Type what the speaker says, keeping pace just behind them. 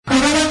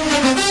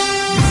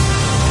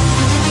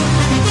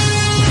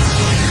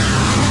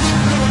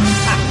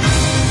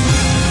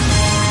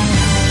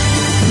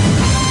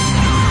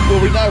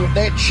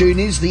tune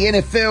is the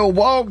NFL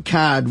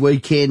Wildcard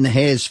Weekend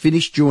has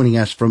finished. Joining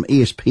us from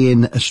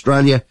ESPN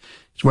Australia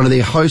is one of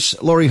their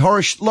hosts, Laurie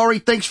Horish. Laurie,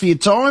 thanks for your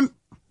time.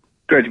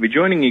 Great to be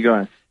joining you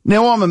guys.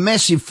 Now, I'm a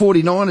massive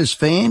 49ers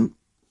fan.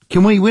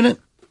 Can we win it?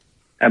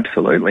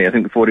 Absolutely. I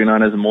think the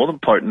 49ers are more than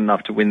potent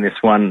enough to win this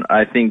one.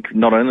 I think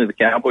not only the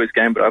Cowboys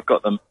game, but I've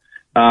got them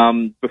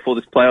before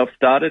this playoff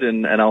started,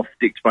 and I'll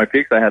stick to my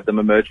picks. I had them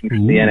emerging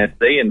from the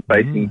NFC and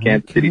facing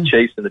Kansas City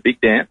Chiefs in the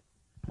big dance.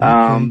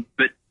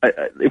 But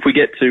if we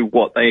get to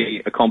what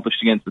they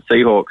accomplished against the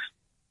Seahawks,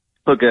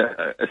 look,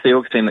 a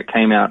Seahawks team that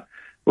came out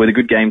with a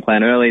good game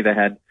plan early. They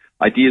had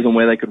ideas on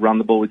where they could run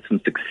the ball with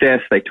some success.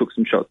 They took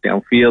some shots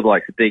downfield,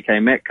 like the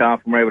DK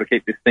Metcalf, and were able to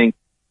keep this thing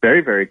very,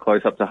 very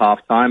close up to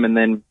halftime. And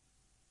then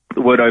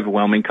the word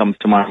overwhelming comes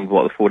to mind with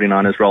what the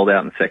 49ers rolled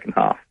out in the second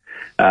half.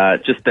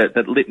 Just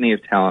that litany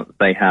of talent that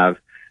they have.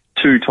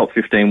 Two top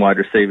 15 wide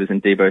receivers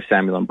in Deebo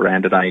Samuel and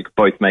Brandon Ayuk,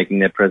 both making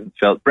their presence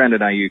felt. Brandon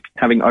Ayuk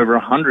having over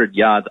 100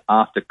 yards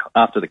after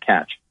the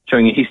catch,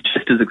 showing he's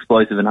just as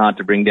explosive and hard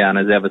to bring down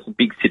as ever. Some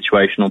big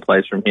situational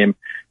plays from him.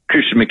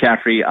 Christian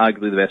McCaffrey,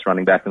 arguably the best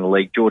running back in the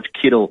league. George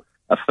Kittle,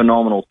 a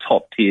phenomenal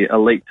top-tier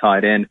elite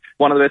tight end.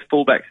 One of the best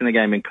fullbacks in the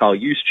game in Kyle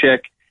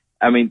Juszczyk.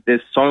 I mean,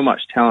 there's so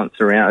much talent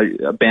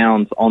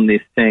abounds on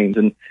this team,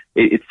 and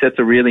it sets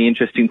a really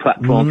interesting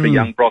platform for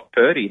young Brock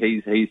Purdy.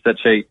 He's such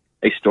a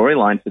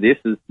storyline for this,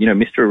 is, you know,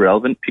 Mr.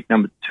 Irrelevant, pick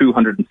number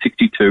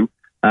 262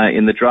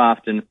 in the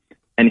draft, and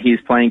he's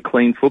playing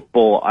clean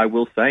football. I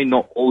will say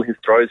not all his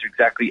throws are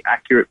exactly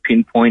accurate,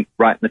 pinpoint,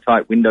 right in the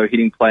tight window,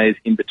 hitting players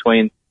in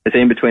between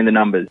the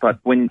numbers. But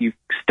when you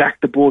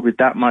stack the board with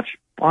that much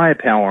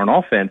firepower on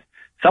offense,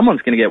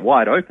 someone's going to get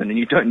wide open, and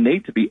you don't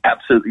need to be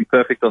absolutely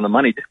perfect on the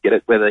money. Just get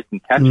it where they can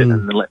catch it and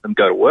then let them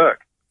go to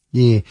work.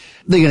 Yeah.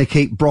 They're going to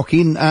keep Brock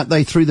in, aren't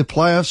they, through the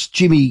playoffs?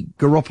 Jimmy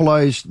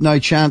Garoppolo's no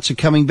chance of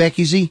coming back,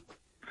 is he?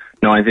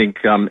 No, I think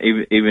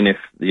even if,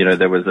 you know,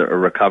 there was a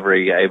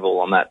recovery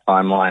able on that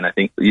timeline, I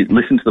think you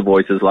listen to the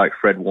voices like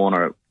Fred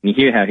Warner, and you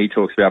hear how he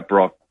talks about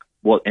Brock,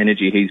 what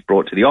energy he's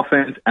brought to the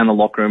offense and the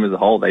locker room as a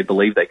whole. They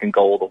believe they can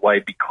go all the way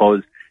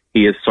because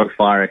he has so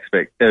far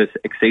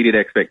exceeded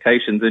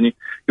expectations. And you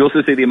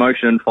also see the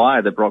emotion and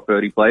fire that Brock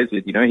Purdy plays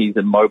with. You know, he's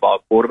a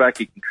mobile quarterback.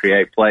 He can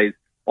create plays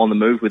on the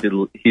move with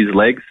his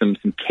legs, some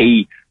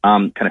key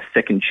kind of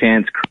second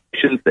chance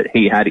creations that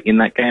he had in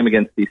that game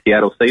against the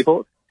Seattle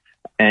Seahawks.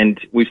 And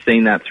we've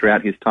seen that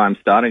throughout his time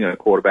starting at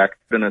quarterback.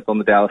 And it's on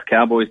the Dallas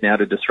Cowboys now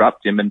to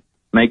disrupt him and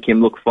make him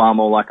look far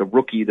more like a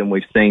rookie than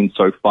we've seen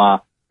so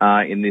far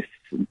in this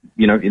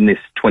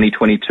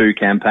 2022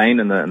 campaign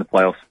and the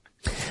playoffs.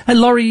 Hey,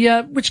 Laurie,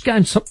 which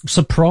game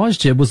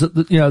surprised you? Was it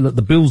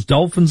the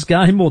Bills-Dolphins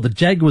game or the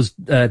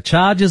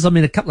Jaguars-Chargers? I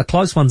mean, a couple of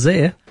close ones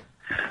there.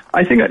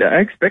 I think I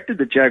expected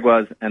the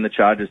Jaguars and the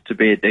Chargers to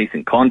be a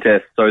decent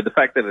contest. So the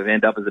fact that it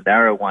ended up as a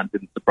narrow one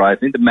didn't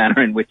surprise me. The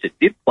manner in which it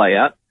did play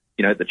out,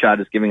 you know, the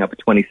Chargers giving up a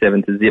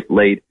 27-0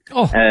 lead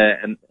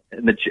and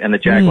the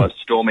Jaguars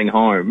storming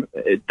home,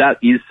 that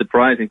is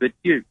surprising. But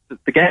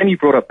the game you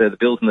brought up there, the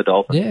Bills and the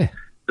Dolphins,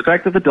 the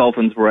fact that the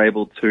Dolphins were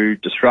able to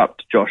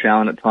disrupt Josh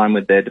Allen at time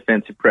with their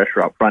defensive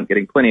pressure up front,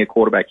 getting plenty of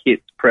quarterback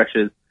hits,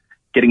 pressures,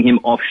 getting him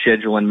off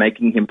schedule and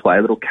making him play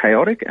a little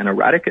chaotic and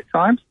erratic at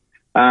times.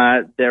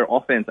 Their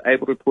offense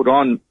able to put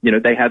on, you know,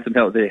 they had some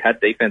help. They had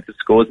defensive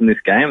scores in this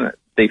game.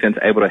 Defense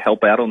able to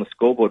help out on the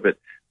scoreboard, but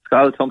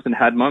Skylar Thompson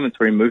had moments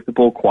where he moved the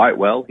ball quite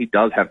well. He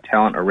does have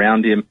talent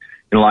around him,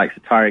 you know, like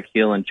Tyreek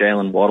Hill and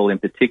Jalen Waddle in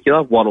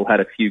particular. Waddle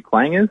had a few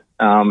clangers,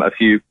 a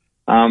few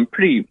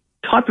pretty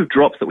type of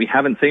drops that we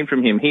haven't seen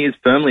from him. He has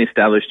firmly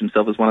established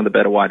himself as one of the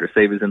better wide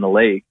receivers in the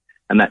league,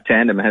 and that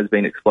tandem has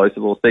been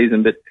explosive all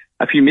season. But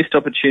a few missed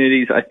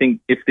opportunities. I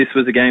think if this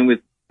was a game with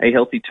a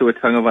healthy Tua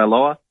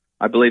Tagovailoa,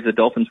 I believe the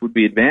Dolphins would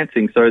be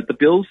advancing. So the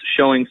Bills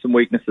showing some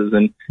weaknesses.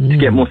 And to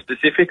get more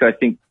specific, I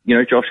think, you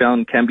know, Josh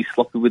Allen can be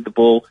sloppy with the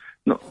ball.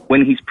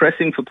 When he's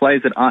pressing for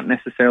plays that aren't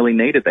necessarily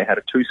needed, they had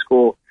a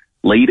 2-score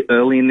lead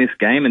early in this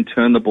game and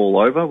turned the ball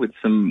over with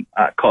some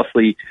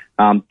costly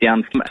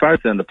down throws.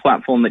 And the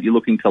platform that you're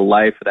looking to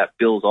lay for that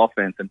Bills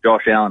offense and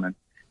Josh Allen and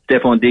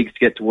Stephon Diggs to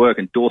get to work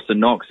and Dawson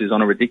Knox, who's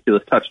on a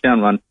ridiculous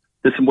touchdown run,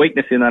 there's some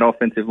weakness in that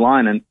offensive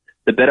line. And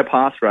the better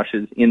pass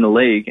rushes in the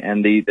league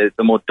and the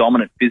more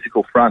dominant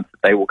physical fronts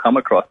that they will come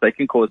across, they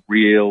can cause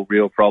real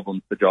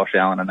problems for Josh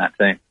Allen and that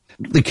team.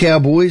 The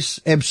Cowboys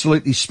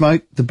absolutely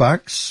smoked the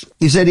Bucs.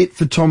 Is that it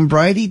for Tom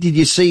Brady? Did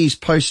you see his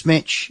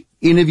post-match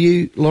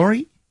interview,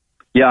 Laurie?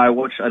 Yeah,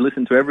 I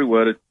listened to every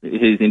word of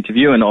his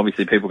interview, and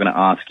obviously people are going to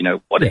ask, you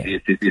know, what is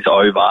this? Is this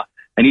over?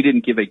 And he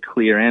didn't give a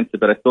clear answer,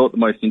 but I thought the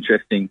most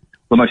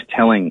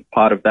telling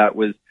part of that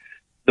was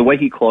the way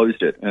he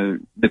closed it.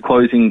 The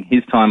closing,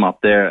 his time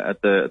up there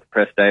at the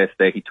press dais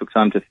there, he took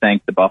time to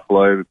thank the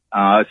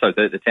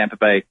the Tampa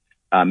Bay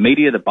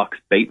media, the Bucs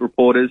beat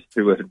reporters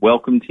who had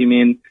welcomed him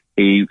in.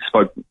 He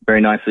spoke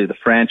very nicely of the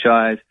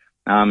franchise,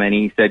 and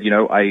he said, you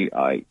know,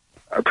 I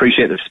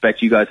appreciate the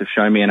respect you guys have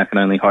shown me, and I can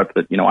only hope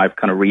that, you know, I've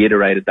kind of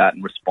reiterated that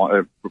and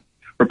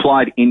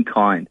replied in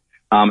kind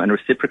and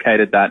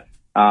reciprocated that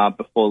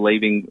before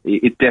leaving.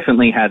 It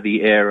definitely had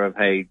the air of,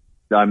 hey,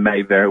 I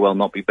may very well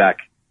not be back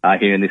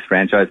here in this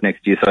franchise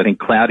next year. So I think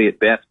cloudy at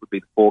best would be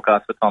the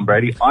forecast for Tom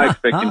Brady. I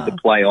expect him to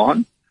play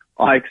on.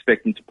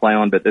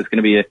 But there's going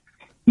to be a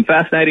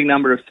fascinating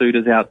number of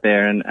suitors out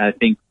there, and I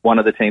think one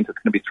of the teams that's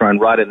going to be thrown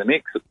right in the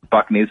mix, the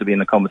Buccaneers will be in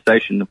the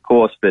conversation, of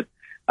course, but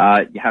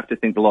you have to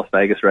think the Las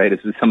Vegas Raiders,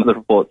 with some of the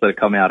reports that have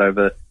come out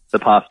over the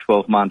past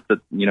 12 months, that,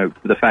 you know,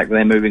 the fact that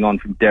they're moving on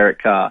from Derek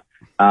Carr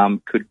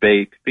could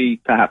be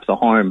perhaps a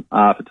home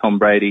for Tom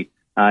Brady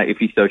if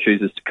he so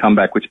chooses to come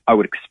back, which I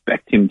would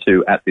expect him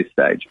to at this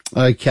stage.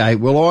 Okay,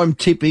 well, I'm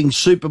tipping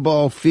Super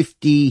Bowl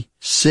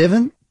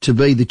 57 to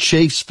be the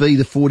Chiefs v.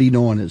 the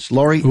 49ers.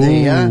 Laurie, there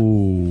you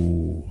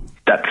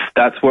are.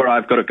 That's where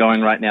I've got it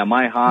going right now.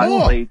 My heart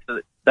leads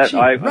to that.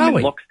 I'm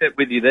in lockstep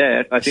with you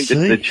there. I think that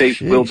the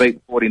Chiefs will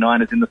beat the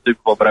 49ers in the Super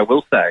Bowl, but I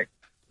will say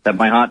that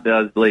my heart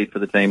does bleed for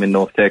the team in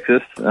North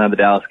Texas, the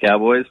Dallas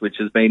Cowboys, which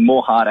has been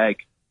more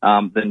heartache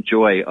than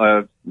joy,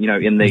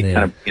 in the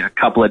kind of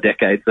couple of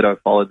decades that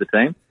I've followed the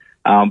team.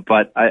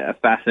 But a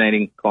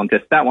fascinating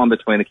contest. That one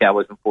between the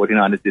Cowboys and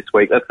 49ers this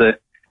week.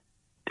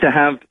 To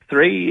have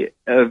three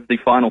of the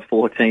final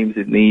four teams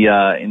in the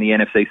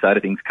NFC side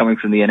of things coming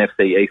from the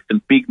NFC East,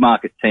 some big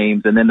market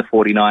teams, and then the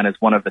 49ers,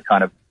 one of the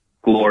kind of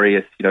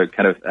glorious,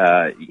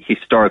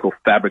 historical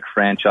fabric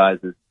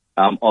franchises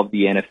of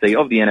the NFC,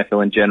 of the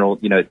NFL in general.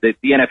 You know, the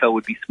NFL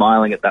would be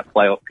smiling at that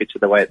playoff picture,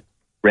 the way it's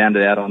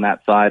rounded out on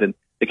that side. And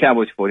the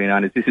Cowboys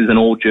 49ers, this is an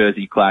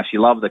all-jersey clash. You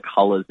love the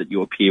colors that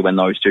you appear when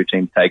those two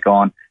teams take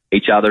on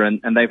each other,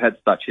 and they've had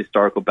such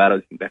historical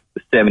battles back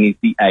to the 70s,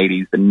 the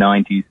 80s, the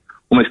 90s,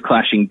 almost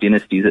clashing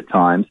dynasties at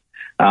times.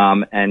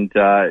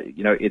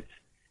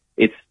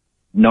 It's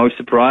no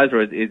surprise,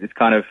 or it's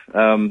kind of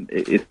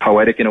it's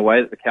poetic in a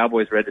way, that the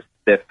Cowboys registered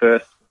their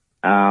first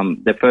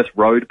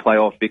road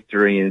playoff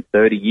victory in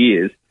 30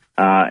 years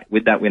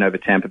with that win over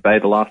Tampa Bay.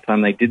 The last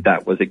time they did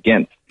that was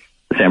against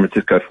the San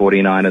Francisco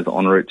 49ers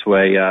en route to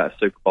a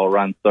Super Bowl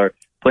run. So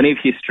plenty of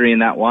history in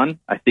that one.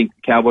 I think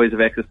the Cowboys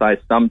have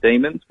exercised some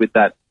demons with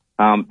that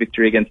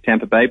victory against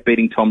Tampa Bay,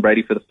 beating Tom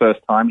Brady for the first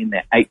time in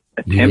their 8th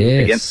attempt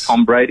against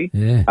Tom Brady.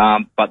 Yeah.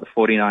 But the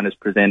 49ers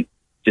present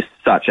just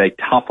such a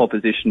tough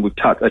opposition.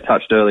 I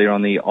touched earlier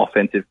on the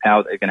offensive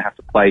power they're going to have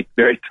to play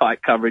very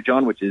tight coverage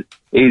on, which is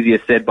easier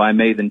said by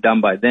me than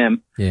done by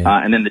them. Yeah.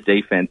 And then the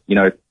defense,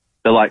 the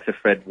likes of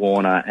Fred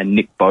Warner and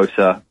Nick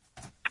Bosa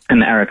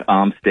and Eric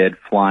Armstead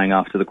flying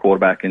after the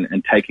quarterback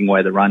and taking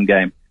away the run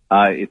game.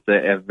 It's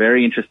a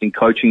very interesting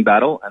coaching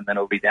battle, and then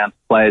it'll be down to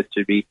players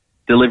to be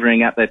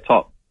delivering at their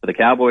top. For the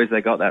Cowboys,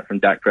 they got that from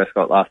Dak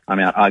Prescott last time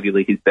out,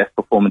 arguably his best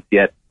performance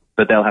yet,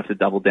 but they'll have to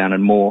double down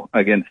and more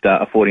against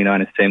a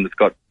 49ers team that's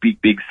got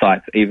big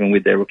sights, even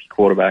with their rookie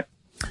quarterback.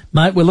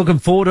 Mate, we're looking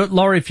forward to it.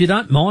 Laurie, if you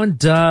don't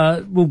mind,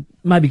 we'll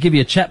maybe give you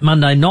a chat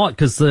Monday night,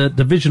 because the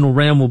divisional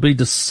round will be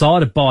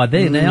decided by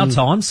then, our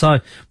time,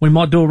 so we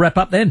might do a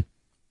wrap-up then.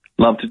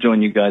 Love to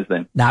join you guys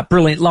then.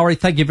 Brilliant. Laurie,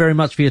 thank you very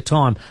much for your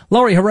time.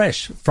 Laurie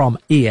Horesh from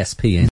ESPN.